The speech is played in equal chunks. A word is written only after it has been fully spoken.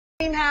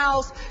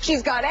house.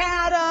 She's got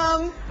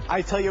Adam.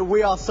 I tell you,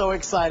 we are so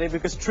excited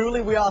because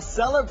truly we are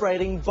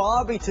celebrating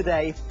Barbie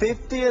today,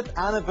 50th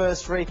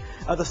anniversary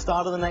at the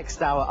start of the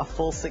next hour, a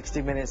full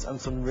 60 minutes and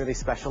some really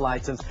special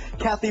items.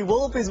 Kathy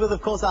Wolf is with,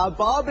 of course, our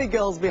Barbie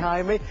girls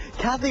behind me.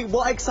 Kathy,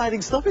 what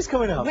exciting stuff is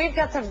coming up? We've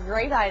got some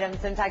great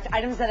items. In fact,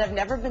 items that have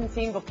never been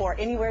seen before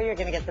anywhere. You're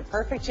going to get the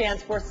perfect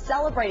chance. We're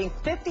celebrating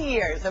 50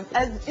 years.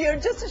 As you know,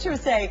 just as she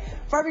was saying,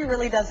 Barbie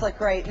really does look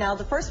great. Now,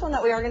 the first one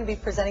that we are going to be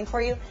presenting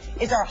for you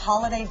is our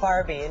holiday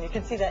Barbie. And you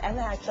can see that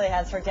Emma actually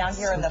has her down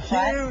here in the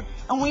front.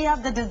 And we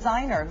have the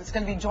designer who's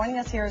going to be joining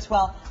us here as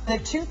well. The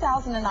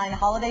 2009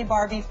 holiday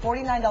Barbie,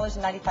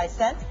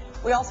 $49.95.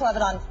 We also have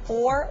it on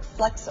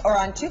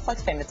two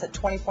flex payments at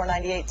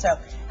 $24.98. So,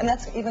 and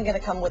that's even going to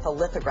come with a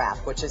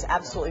lithograph, which is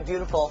absolutely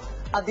beautiful.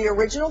 The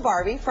original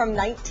Barbie from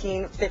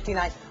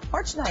 1959.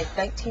 March 9th,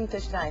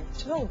 1959.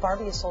 Do you know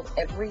Barbie is sold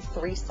every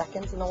 3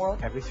 seconds in the world?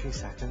 Every 3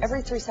 seconds?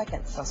 Every 3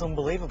 seconds. That's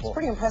unbelievable. It's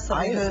pretty impressive.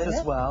 I heard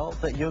as well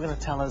that you're going to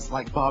tell us,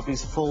 like,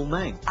 Barbie's full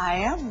name. I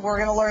am. We're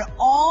going to learn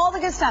all the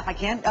good stuff. I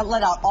can't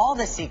let out all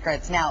the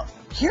secrets. Now,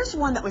 here's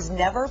one that was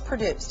never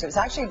produced. It was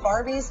actually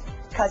Barbie's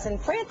cousin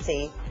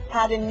Francie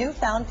had a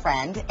newfound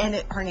friend,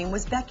 and her name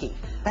was Becky.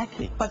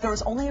 Becky? But there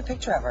was only a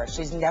picture of her.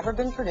 She's never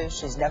been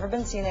produced. She's never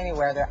been seen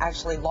anywhere. They're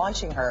actually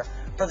launching her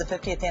for the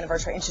 50th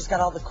anniversary, and she's got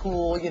all the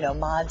cool, you know,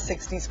 mod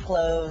 60s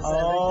clothes and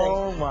everything.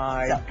 Oh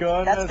my so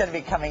goodness. That's going to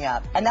be coming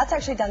up. And that's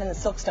actually done in the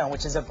silkstone,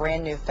 which is a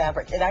brand new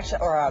fabric. It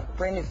actually, or a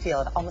brand new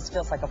feel. It almost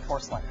feels like a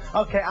porcelain.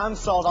 Okay, I'm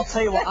sold. I'll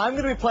tell you what, I'm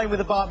going to be playing with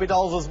the Barbie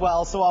dolls as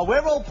well. So while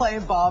we're all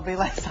playing Barbie,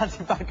 let's hand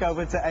it back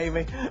over to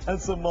Amy and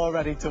some more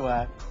ready to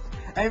wear.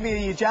 Amy, are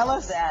you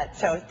jealous?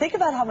 So think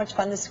about how much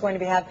fun this is going to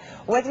be have,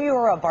 whether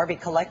you're a Barbie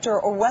collector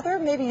or whether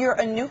maybe you're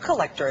a new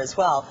collector as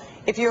well.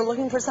 If you're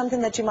looking for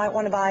something that you might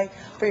want to buy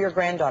for your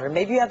granddaughter,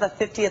 maybe you have a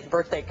 50th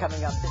birthday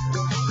coming up.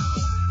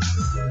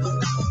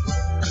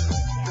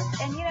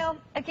 And you know,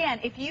 again,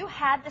 if you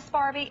had this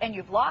Barbie and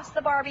you've lost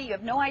the Barbie, you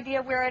have no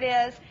idea where it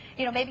is,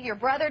 you know, maybe your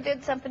brother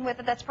did something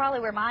with it, that's probably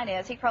where mine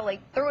is. He probably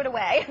threw it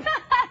away.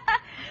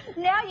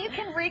 Now you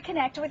can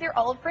reconnect with your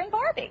old friend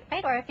Barbie.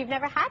 Right, or if you've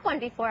never had one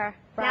before,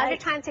 now's your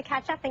time to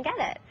catch up and get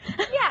it.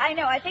 Yeah, I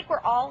know. I think we're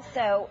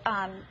also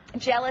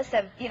jealous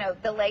of, you know,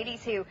 the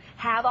ladies who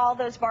have all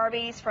those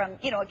Barbies from,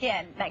 you know,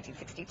 again,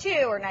 1962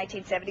 or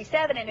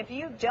 1977. And if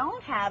you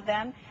don't have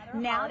them,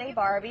 now they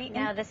Barbie.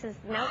 No, this is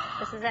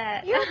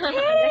it. You're kidding?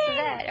 This is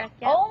it. Yep.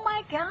 Oh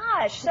my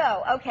gosh.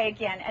 So, okay,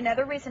 again,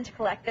 another reason to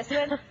collect this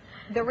one.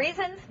 The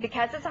reasons,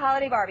 because it's a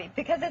holiday Barbie,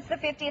 because it's the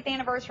 50th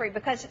anniversary,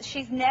 because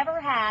she's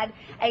never had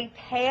a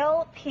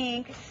pale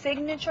pink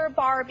signature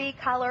Barbie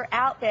color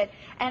outfit.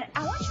 And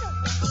I want you to...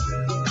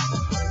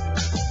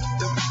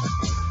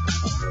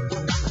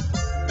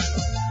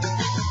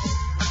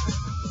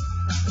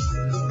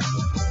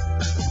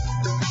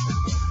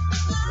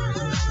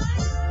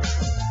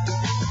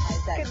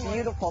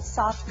 Beautiful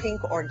soft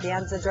pink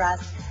organza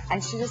dress,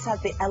 and she just has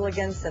the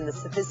elegance and the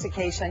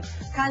sophistication,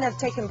 kind of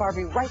taking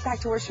Barbie right back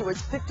to where she was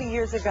 50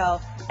 years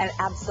ago, and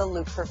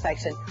absolute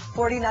perfection.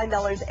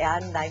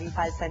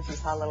 $49.95. You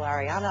saw little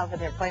Ariana over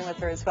there playing with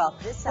her as well.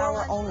 This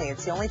hour only.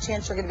 It's the only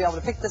chance you're going to be able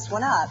to pick this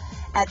one up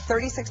at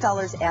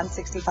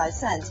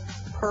 $36.65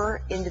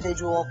 per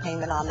individual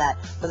payment on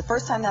that. For the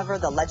first time ever,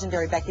 the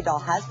legendary Becky doll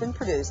has been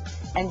produced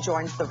and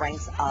joins the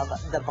ranks of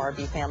the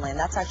Barbie family. And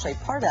that's actually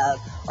part of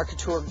our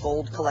Couture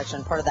Gold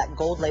collection, part of that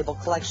gold label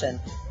collection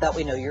that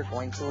we know you're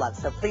going to love.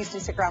 So please do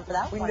stick around for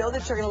that. We know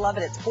that you're going to love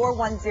it. It's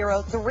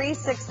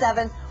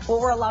 410-367. What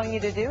we're allowing you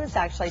to do is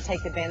actually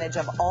take advantage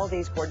of all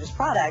these gorgeous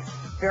products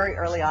very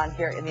early on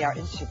here in the Art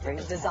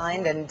Institute.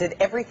 Designed and did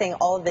everything,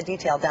 all of the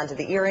detail down to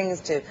the earrings,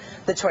 to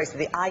the choice of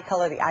the eye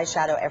color, the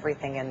eyeshadow,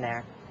 everything in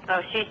there. Oh,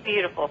 she's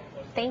beautiful.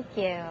 Thank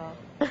you.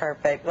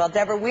 Perfect. Well,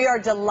 Deborah, we are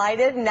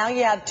delighted. Now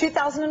you have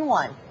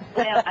 2001.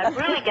 Well, I've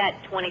really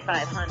got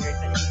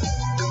 2,500, but...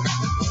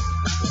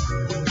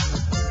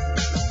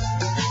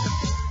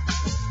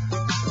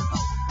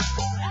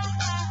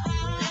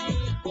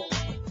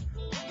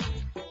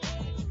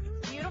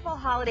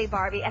 holiday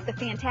Barbie at the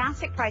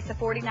fantastic price of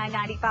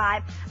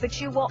 $49.95, but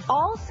you will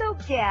also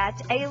get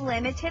a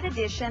limited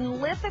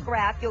edition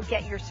lithograph. You'll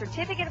get your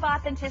certificate of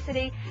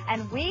authenticity,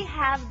 and we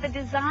have the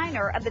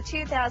designer of the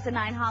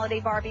 2009 holiday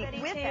Barbie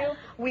with you.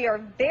 We are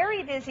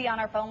very busy on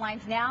our phone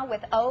lines now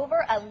with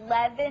over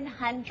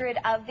 1,100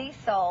 of these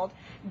sold.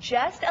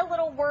 Just a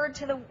little word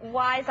to the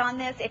wise on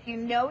this: if you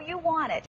know you want it,